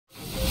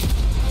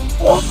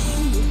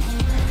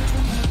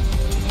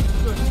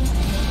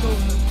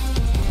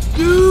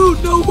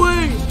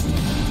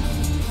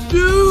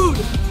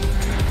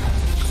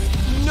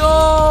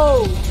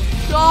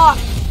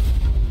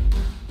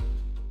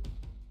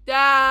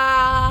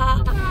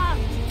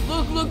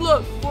Look, look,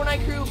 look.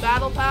 Fortnite crew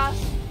battle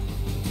pass.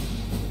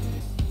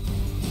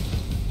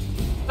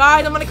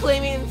 Guys, I'm gonna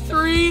claim it in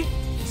 3,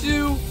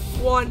 2,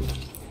 1.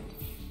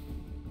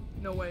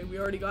 No way, we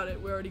already got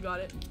it. We already got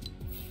it.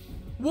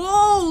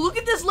 Whoa, look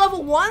at this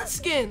level 1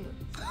 skin.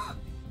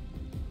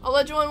 I'll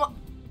let Julian.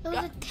 It was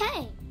a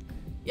tank.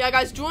 Yeah,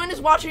 guys, Julian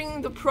is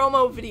watching the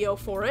promo video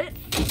for it.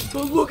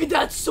 But look at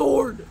that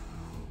sword.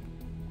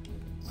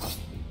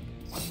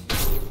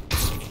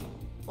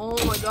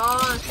 Oh my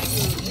gosh,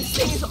 this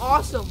thing is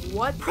awesome.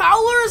 What?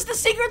 Prowler is the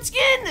secret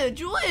skin,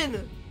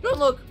 Julian.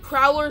 Look,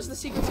 Prowler is the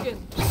secret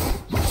skin.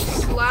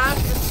 Slash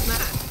and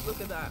smash. Look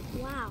at that.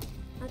 Wow,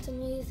 that's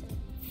amazing.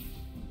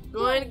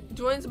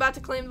 Julian's about to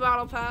claim the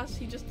battle pass.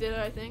 He just did it,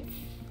 I think.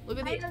 Look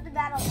at I know the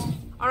battle pass.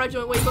 All right,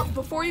 Julian. Wait, but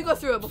before you go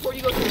through it, I'm going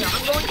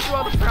through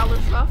all the Prowler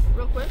stuff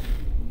real quick.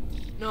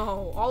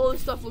 No, all of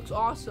this stuff looks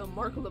awesome.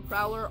 Mark of the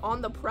Prowler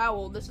on the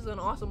Prowl. This is an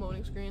awesome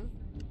loading screen.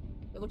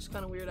 It looks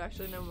kind of weird,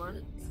 actually. Never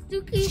mind.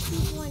 Suki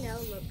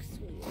 2.0 looks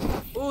sweet.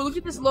 Oh, look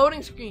at this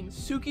loading screen.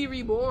 Suki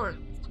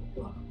Reborn.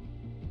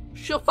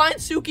 She'll find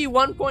Suki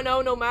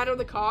 1.0 no matter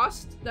the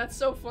cost. That's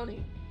so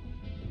funny.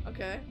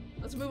 Okay,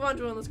 let's move on,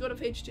 Julian. Let's go to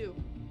page 2.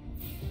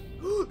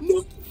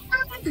 No!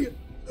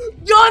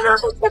 Gunner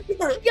is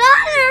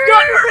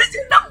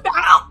in the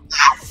battle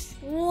pass!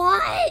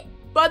 What?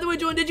 By the way,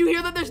 Julian, did you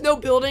hear that there's no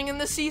building in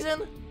this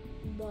season?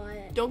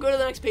 What? Don't go to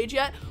the next page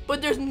yet,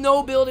 but there's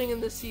no building in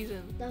this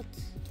season.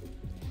 That's...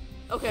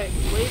 Okay,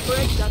 blade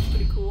break, that's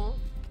pretty cool.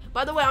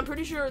 By the way, I'm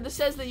pretty sure this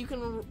says that you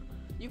can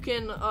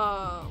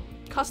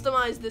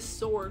customize this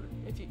sword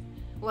if you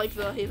like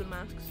the Haven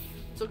masks.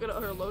 So look at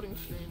her loading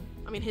screen.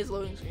 I mean his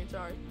loading screen,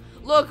 sorry.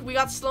 Look, we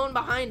got Sloan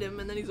behind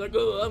him and then he's like,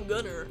 oh, I'm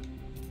Gunner.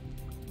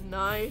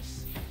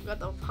 Nice. We got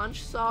the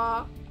punch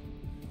saw.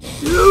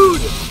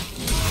 Dude!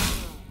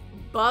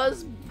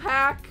 Buzz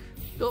pack,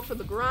 built for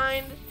the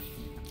grind.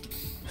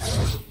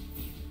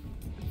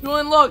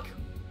 Julian, look!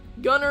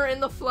 Gunner in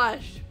the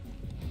flesh.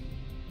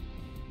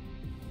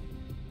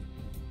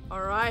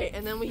 Alright,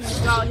 and then we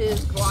got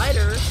his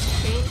glider,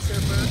 chain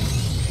surfer,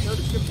 no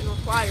description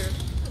required.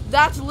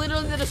 That's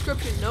literally the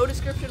description, no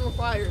description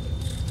required.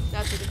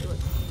 That's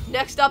ridiculous.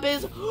 Next up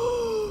is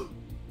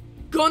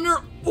Gunner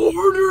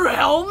Order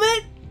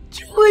Helmet?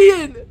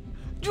 Julian!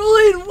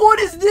 Julian, what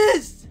is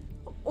this?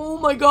 Oh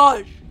my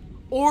gosh.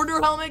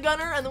 Order Helmet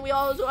Gunner, and then we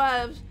also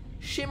have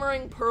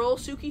Shimmering Pearl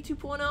Suki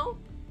 2.0.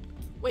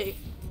 Wait,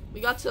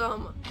 we got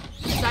some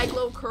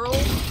Cyclo Curl.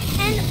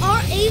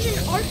 And even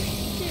Art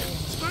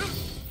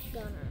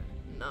Gunner.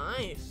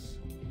 Nice.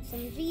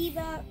 Some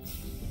V-Bucks.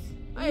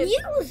 Hey,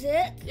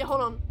 music. Yeah,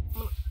 hold on.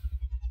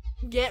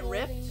 Get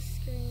ripped.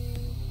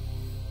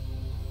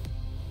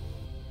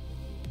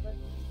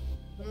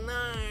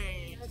 Nice.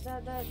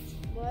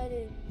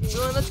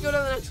 Julian, let's go to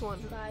the next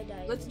one.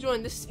 Let's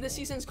join. This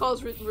season's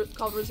called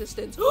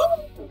Resistance.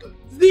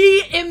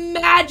 The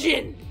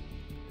Imagine.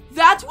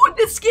 That's what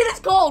this skin is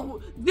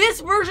called.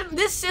 This version,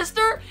 this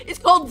sister, is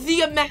called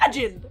The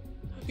Imagined.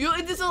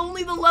 This is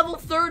only the level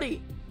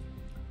 30.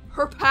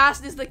 Her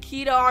past is the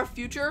key to our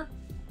future.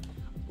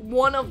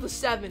 One of the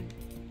 7.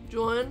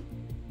 Julian?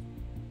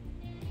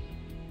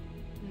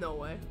 No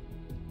way.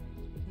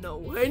 No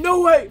way.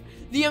 No way.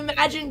 The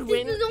Imagined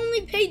Wing. This is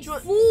only page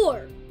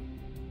 4.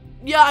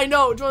 Yeah, I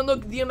know. Julian,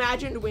 look. The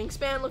Imagined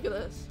Wingspan. Look at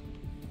this.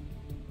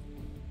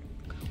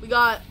 We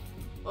got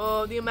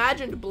the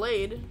Imagined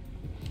Blade.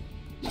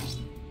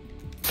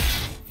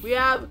 We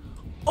have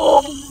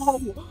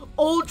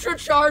Ultra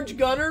Charge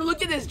Gunner.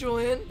 Look at this,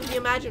 Julian. The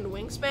Imagined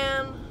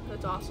Wingspan.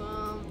 That's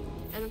awesome.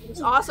 And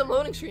this awesome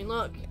loading screen.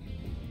 Look.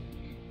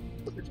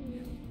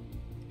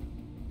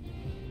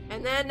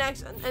 And then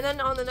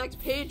on the next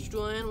page,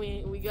 Julian,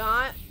 we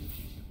got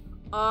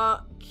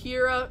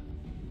Kiara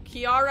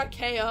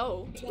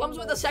KO. Comes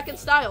with a second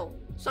style.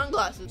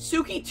 Sunglasses.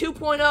 Suki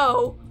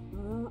 2.0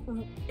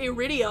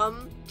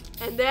 Iridium.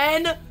 And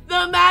then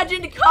the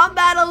Imagined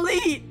Combat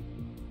Elite.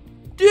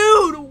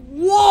 Dude,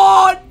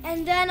 what?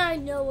 And then I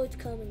know what's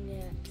coming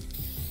next.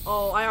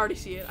 Oh, I already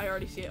see it.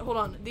 Hold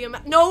on.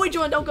 No, wait,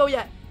 Julian, don't go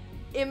yet.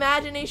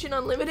 Imagination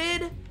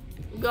Unlimited.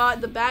 We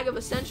got the Bag of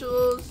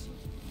Essentials.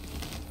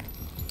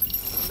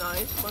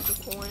 Nice, bunch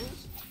of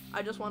coins.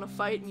 I Just Want to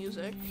Fight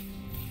music.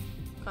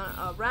 Kind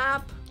of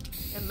rap.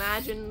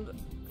 Imagined.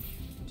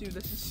 Dude,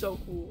 this is so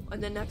cool.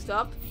 And then next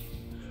up,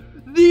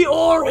 the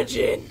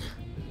Origin.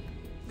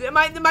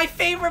 My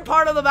favorite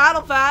part of the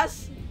battle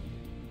pass.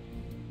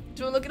 Do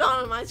you want to look it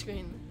on my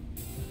screen?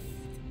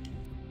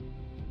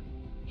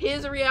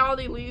 His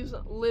reality lives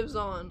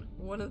on.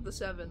 One of the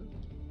 7.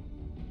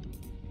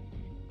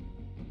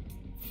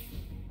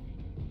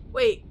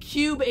 Wait,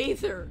 Cube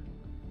Aether.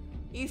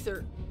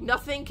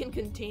 Nothing can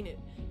contain it.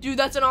 Dude,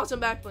 that's an awesome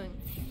backbling.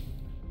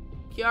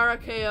 Kiara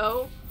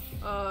KO.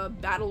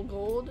 Battle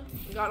Gold.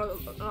 We got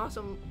an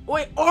awesome...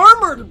 Wait,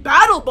 Armored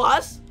Battle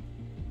Bus?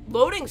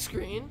 Loading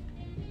screen?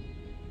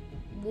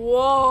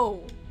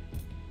 Whoa.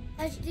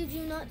 Did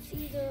you not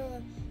see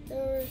there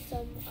were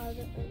some of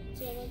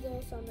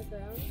those on the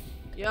ground?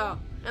 Yeah.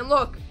 And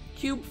look,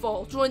 Cube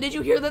Fall. Julian, did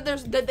you hear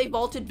that they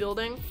vaulted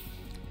building?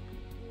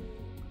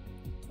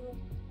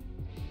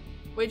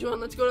 Wait, Joanne,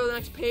 let's go to the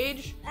next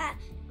page.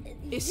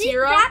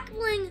 Isira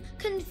Backbling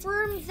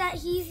confirms that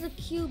he's the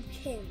Cube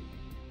King.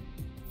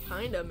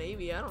 Kinda,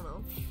 maybe, I don't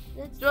know.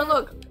 That's Joanne,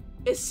 look.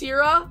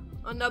 Isira,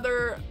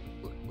 another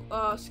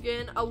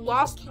skin. A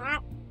lost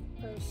cat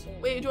person.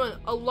 Wait, Joanne,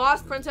 a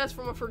lost princess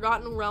from a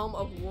forgotten realm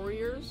of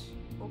warriors.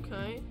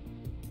 Okay.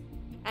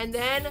 And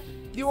then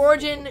the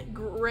origin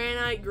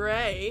Granite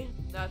Gray.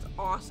 That's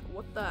awesome.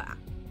 What the?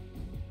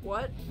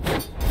 What?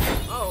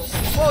 Oh.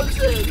 Oh, this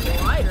is a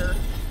glider.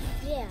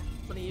 Yeah.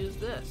 I'm gonna use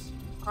this.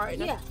 All right.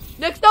 Yeah.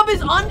 Next up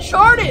is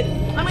Uncharted.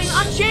 I mean,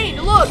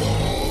 Unchained. Look.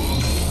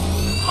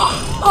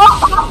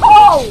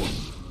 Oh!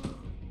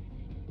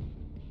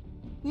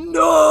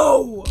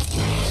 No!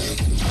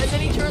 And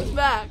then he turns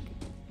back.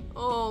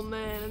 Oh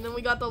man, and then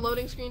we got the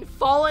loading screen.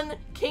 Fallen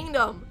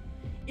Kingdom.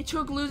 It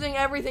took losing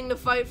everything to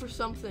fight for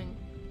something.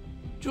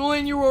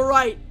 Julian, you were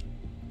right.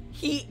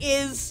 He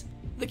is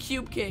the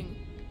Cube King.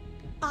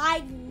 I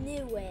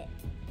knew it.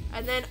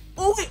 And then,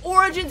 oh wait,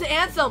 Origins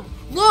Anthem.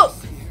 Look!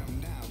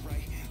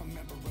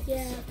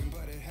 Yeah.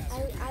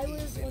 I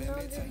was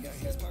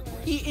 100%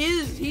 right. He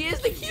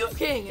is the Cube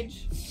King.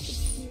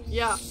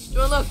 Yeah.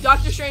 Julian, look,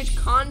 Doctor Strange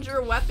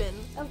conjure weapon.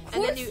 Of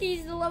course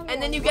he's the level.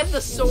 And then you get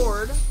the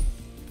sword.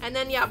 And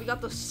then, yeah, we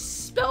got the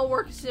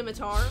spellwork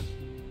scimitar.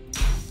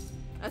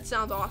 That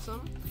sounds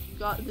awesome.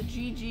 Got the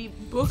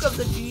GG, Book of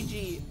the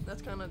GG.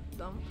 That's kind of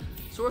dumb.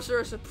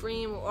 Sorcerer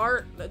Supreme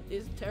art. That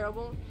is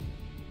terrible.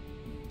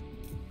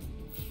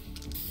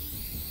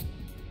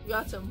 We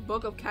got some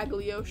Book of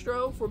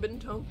Cagliostro, Forbidden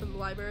Tome from the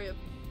Library of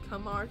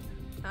Camartage.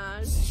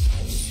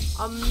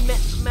 A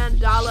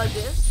mandala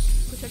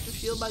disc. Protective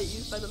shield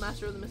used by the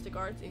Master of the Mystic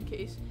Arts in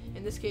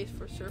this case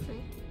for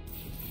surfing.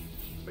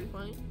 Pretty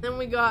funny. Then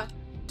we got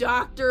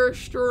Doctor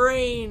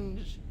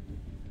Strange,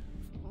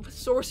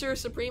 Sorcerer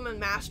Supreme and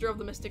Master of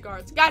the Mystic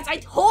Arts. Guys, I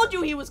told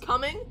you he was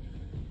coming.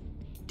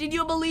 Did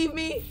you believe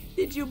me?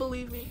 Did you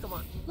believe me? Come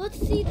on. Let's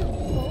see the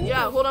bonus.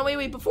 Yeah, hold on,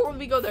 wait. Before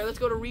we go there, let's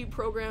go to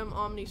reprogram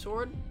Omni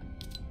Sword.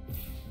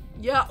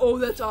 Yeah, oh,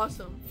 that's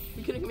awesome.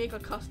 We can make a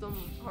custom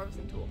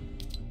harvesting tool.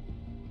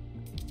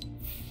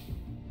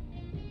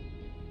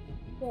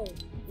 Whoa.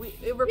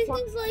 This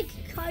thing's like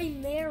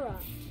Chimera.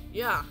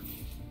 Yeah.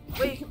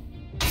 Wait,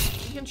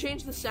 you can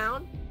change the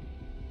sound?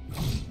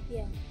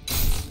 Yeah.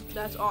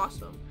 That's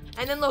awesome.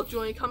 And then look,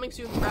 Julian, coming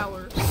soon,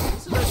 Prowler.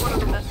 This is like one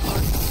of the best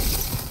parts.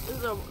 This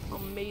is an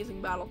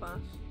amazing battle pass.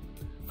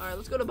 Alright,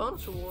 let's go to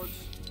bonus rewards.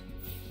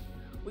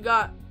 We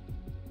got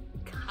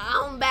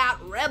Combat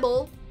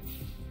Rebel,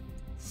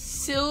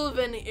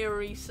 Sylvan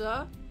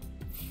Irisa,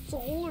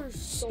 Solar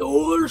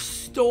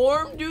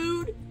Storm,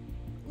 dude.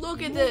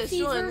 Look at this,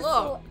 Julian,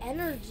 look.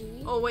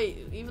 Energy. Oh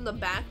wait, even the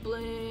back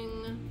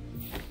bling.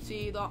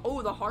 See the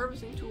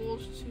harvesting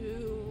tools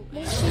too.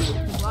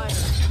 Glider.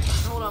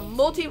 Hold on,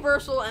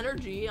 multiversal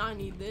energy. I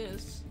need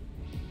this.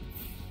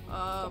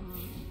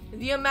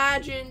 The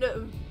imagined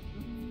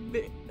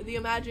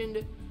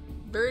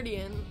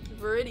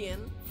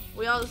Viridian.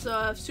 We also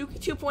have Suki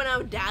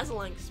 2.0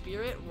 Dazzling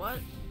Spirit. What?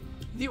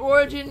 The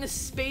Origin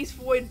Space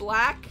Void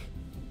Black.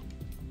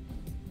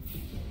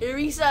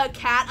 Irisa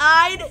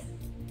Cat-Eyed.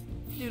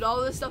 Dude,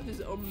 all this stuff is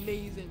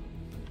amazing.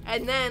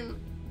 And then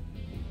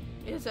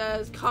it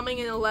says coming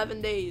in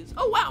 11 days.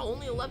 Oh wow,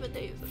 only 11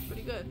 days. That's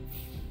pretty good.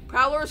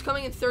 Prowler is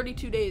coming in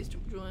 32 days,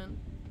 Julian.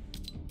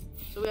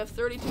 So we have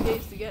 32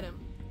 days to get him.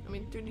 I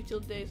mean,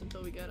 32 days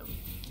until we get him.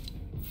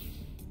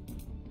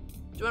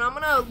 Julian, I'm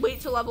gonna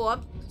wait to level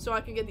up so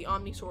I can get the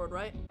Omni Sword,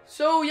 right?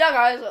 So yeah,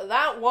 guys,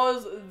 that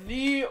was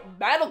the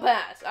Battle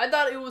Pass. I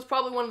thought it was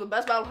probably one of the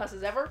best Battle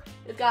Passes ever.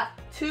 It's got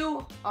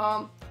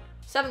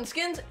 7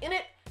 skins in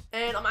it.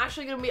 And I'm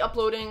actually going to be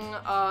uploading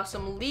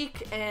some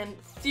leak and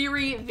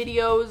theory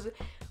videos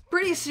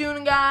pretty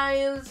soon,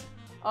 guys.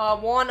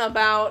 One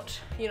about,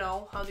 you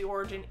know, how the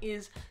Origin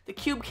is the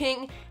Cube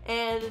King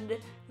and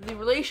the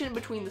relation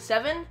between the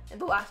 7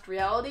 and the Last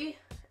Reality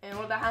and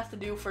what that has to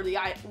do for the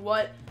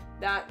what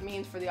that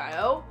means for the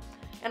IO.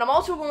 And I'm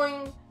also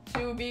going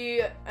to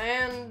be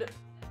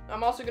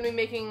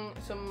making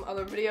some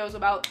other videos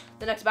about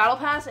the next Battle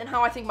Pass and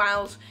how I think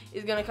Miles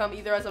is going to come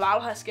either as a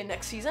Battle Pass skin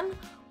next season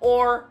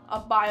or a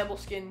buyable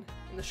skin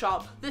in the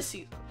shop this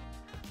season.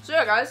 So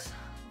yeah, guys,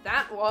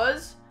 that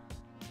was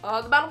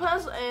the Battle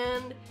Pass,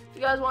 and if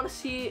you guys want to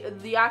see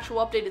the actual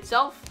update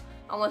itself,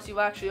 unless you've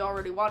actually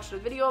already watched a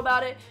video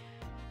about it,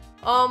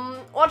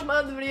 watch my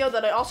other video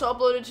that I also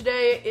uploaded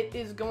today. It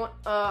is going,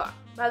 by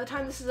the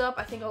time this is up,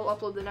 I think I'll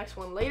upload the next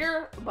one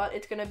later, but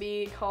it's going to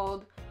be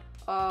called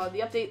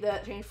the update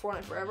that changed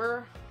Fortnite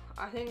forever.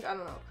 I don't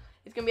know.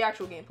 It's going to be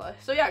actual gameplay.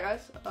 So yeah,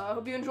 guys, I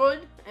hope you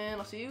enjoyed, and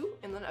I'll see you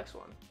in the next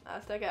one.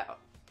 Aztec out.